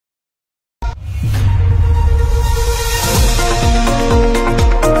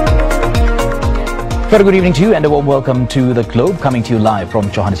Very good evening to you and a warm welcome to The Globe, coming to you live from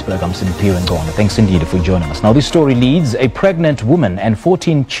Johannesburg. I'm Cynthia Ngona. Thanks indeed for joining us. Now, this story leads: a pregnant woman and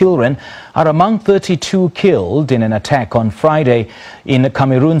 14 children are among 32 killed in an attack on Friday in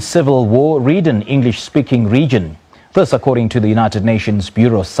Cameroon's civil war-ridden English-speaking region. This, according to the United Nations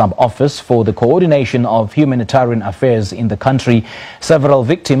Bureau Sub-Office for the Coordination of Humanitarian Affairs in the country. Several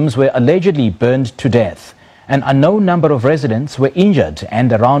victims were allegedly burned to death. An unknown number of residents were injured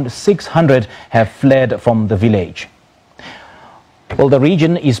and around 600 have fled from the village. Well, the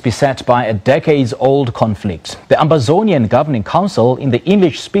region is beset by a decades-old conflict. The Ambazonian Governing Council in the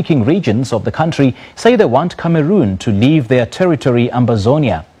English-speaking regions of the country say they want Cameroon to leave their territory,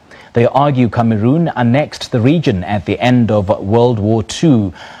 Ambazonia. They argue Cameroon annexed the region at the end of World War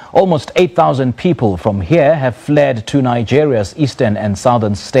II. Almost 8,000 people from here have fled to Nigeria's eastern and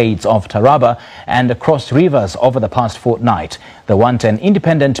southern states of Taraba and across rivers over the past fortnight. They want an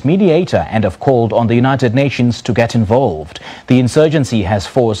independent mediator and have called on the United Nations to get involved. The insurgency has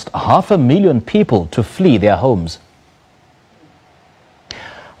forced 500,000 people to flee their homes.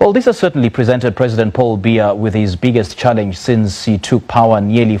 Well, this has certainly presented President Paul Biya with his biggest challenge since he took power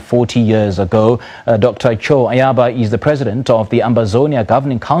nearly 40 years ago. Dr. Cho Ayaba is the president of the Ambazonia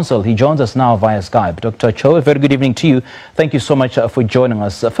Governing Council. He joins us now via Skype. Dr. Cho, a very good evening to you. Thank you so much for joining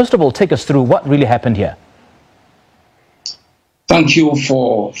us. First of all, take us through what really happened here. Thank you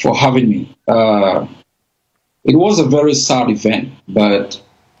for having me. It was a very sad event, but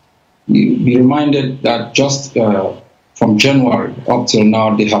be reminded that just from January up till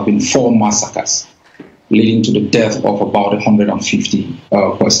now, there have been 4 massacres, leading to the death of about 150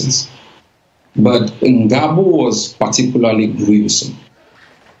 persons. But NGARBUH was particularly gruesome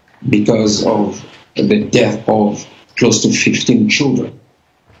because of the death of close to 15 children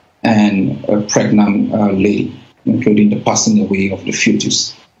and a pregnant lady, including the passing away of the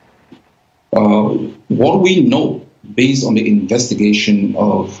fetus. What we know, based on the investigation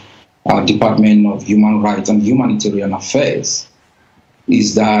of our Department of Human Rights and Humanitarian Affairs,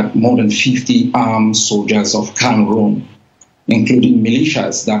 is that more than 50 armed soldiers of Cameroon, including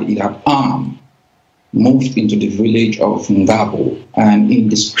militias that it had armed, moved into the village of NGARBUH and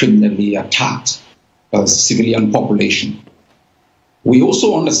indiscriminately attacked a civilian population. We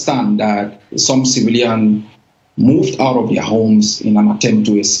also understand that some civilians moved out of their homes in an attempt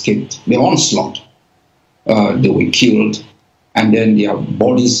to escape the onslaught. They were killed, and then their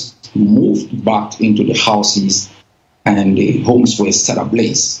bodies moved back into the houses and the homes were set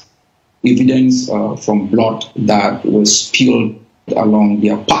ablaze. Evidence from blood that was spilled along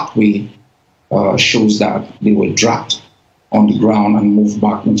their pathway shows that they were dragged on the ground and moved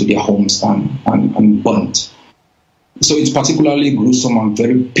back into their homes and burnt. So it's particularly gruesome and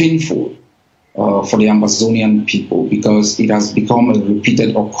very painful for the Ambazonian people, because it has become a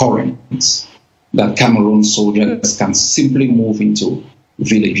repeated occurrence that Cameroon soldiers can simply move into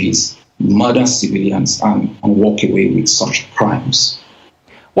villages, murder civilians, and walk away with such crimes.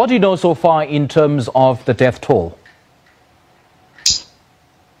 What do you know so far in terms of the death toll?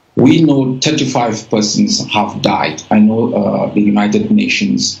 We know 35 persons have died. I know the United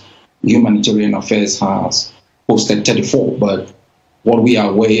Nations Humanitarian Affairs has posted 34, but what we are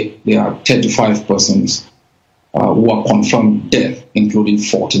aware, there are 35 persons who are confirmed dead, including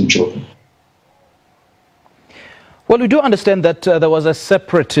 14 children. Well, we do understand that there was a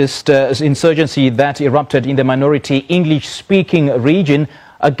separatist insurgency that erupted in the minority English-speaking region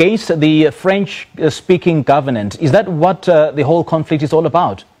against the French-speaking government. Is that what the whole conflict is all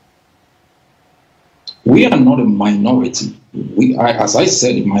about? We are not a minority. As I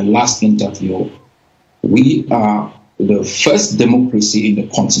said in my last interview, we are the first democracy in the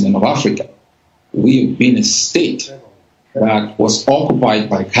continent of Africa. We have been a state that was occupied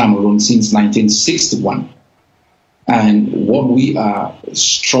by Cameroon since 1961. And what we are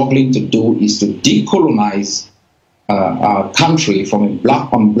struggling to do is to decolonize our country from a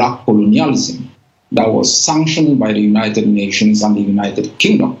black-on-black colonialism that was sanctioned by the United Nations and the United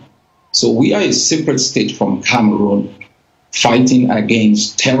Kingdom. So we are a separate state from Cameroon, fighting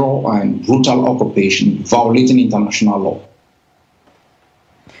against terror and brutal occupation, violating international law.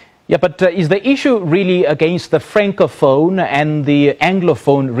 Yeah, but is the issue really against the Francophone and the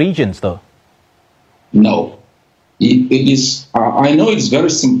Anglophone regions, though? No. It is. I know it's very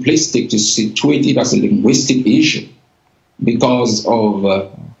simplistic to situate it as a linguistic issue because of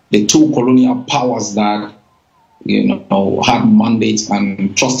the two colonial powers that, had mandates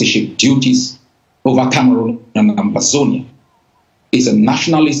and trusteeship duties over Cameroon and Ambazonia. It's a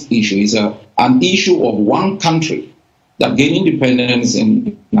nationalist issue. It's an issue of one country that gained independence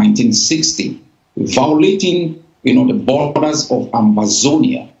in 1960, violating, the borders of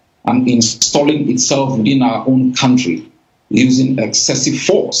Ambazonia and installing itself within our own country using excessive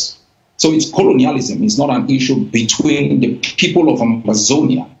force. So it's colonialism. It's not an issue between the people of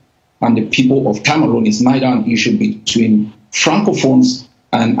Amazonia and the people of Cameroon. It's neither an issue between Francophones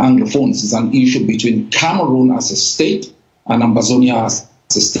and Anglophones. It's an issue between Cameroon as a state and Amazonia as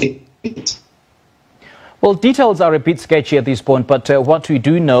a state. Well, details are a bit sketchy at this point, but what we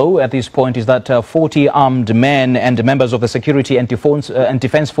do know at this point is that 40 armed men and members of the security and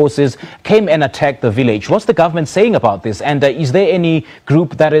defense forces came and attacked the village. What's the government saying about this? And is there any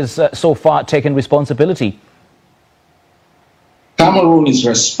group that has so far taken responsibility? Cameroon is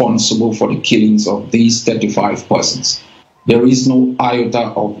responsible for the killings of these 35 persons. There is no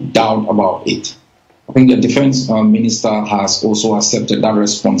iota of doubt about it. I think the defense minister has also accepted that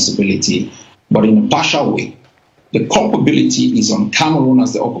responsibility, but in a partial way. The culpability is on Cameroon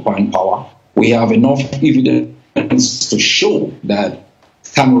as the occupying power. We have enough evidence to show that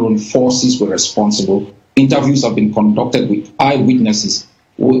Cameroon forces were responsible. Interviews have been conducted with eyewitnesses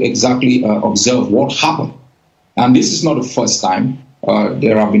who exactly observed what happened. And this is not the first time.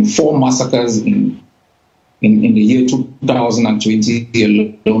 There have been 4 massacres in the year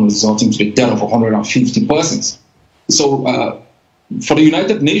 2020 alone, resulting to the death of 150 persons. So for the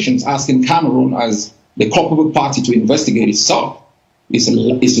United Nations asking Cameroon as the culpable party to investigate itself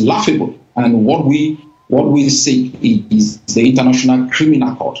is laughable. And what we seek is the International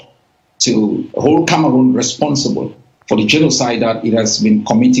Criminal Court to hold Cameroon responsible for the genocide that it has been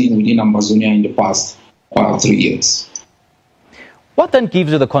committing within Amazonia in the past 3 years. What then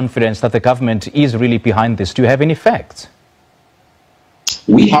gives you the confidence that the government is really behind this? Do you have any facts?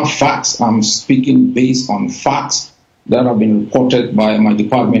 We have facts. I'm speaking based on facts that have been reported by my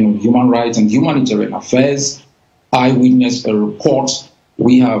Department of Human Rights and Humanitarian Affairs, eyewitness reports.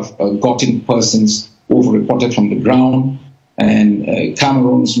 We have gotten persons who have reported from the ground, and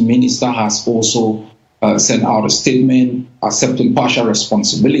Cameroon's minister has also sent out a statement accepting partial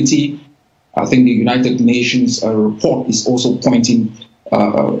responsibility. I think the United Nations report is also pointing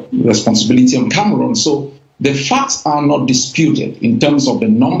responsibility on Cameroon. So the facts are not disputed in terms of the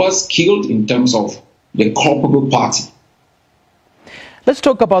numbers killed, in terms of the culpable party. Let's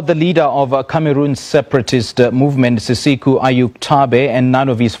talk about the leader of Cameroon's separatist movement, Sisiku Ayub Tabe, and none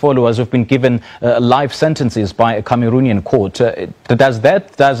of his followers have been given life sentences by a Cameroonian court. Does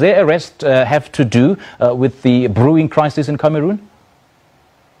their arrest have to do with the brewing crisis in Cameroon?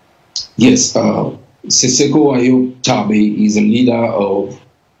 Yes, Sisiku Ayub Tabe is a leader of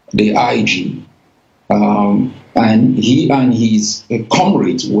the IG, and he and his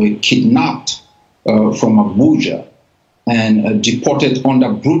comrades were kidnapped from Abuja and deported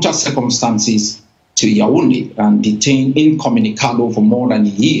under brutal circumstances to Yaoundé and detained incommunicado for more than a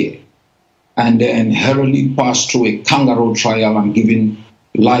year, and then hurriedly passed through a kangaroo trial and given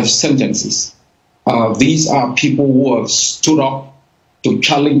life sentences. These are people who have stood up to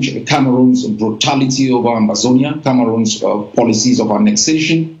challenge Cameroon's brutality over Amazonia, Cameroon's policies of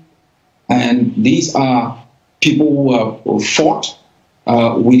annexation. And these are people who have fought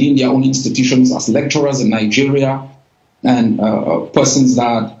within their own institutions as lecturers in Nigeria, and persons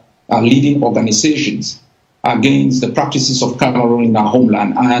that are leading organizations against the practices of Cameroon in our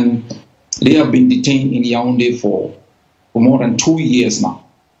homeland. And they have been detained in Yaoundé for more than 2 years now.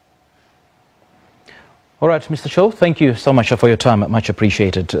 All right, Mr. Cho, thank you so much for your time. Much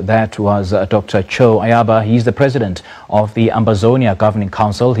appreciated. That was Dr. Cho Ayaba. He's the president of the Amazonia Governing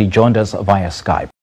Council. He joined us via Skype.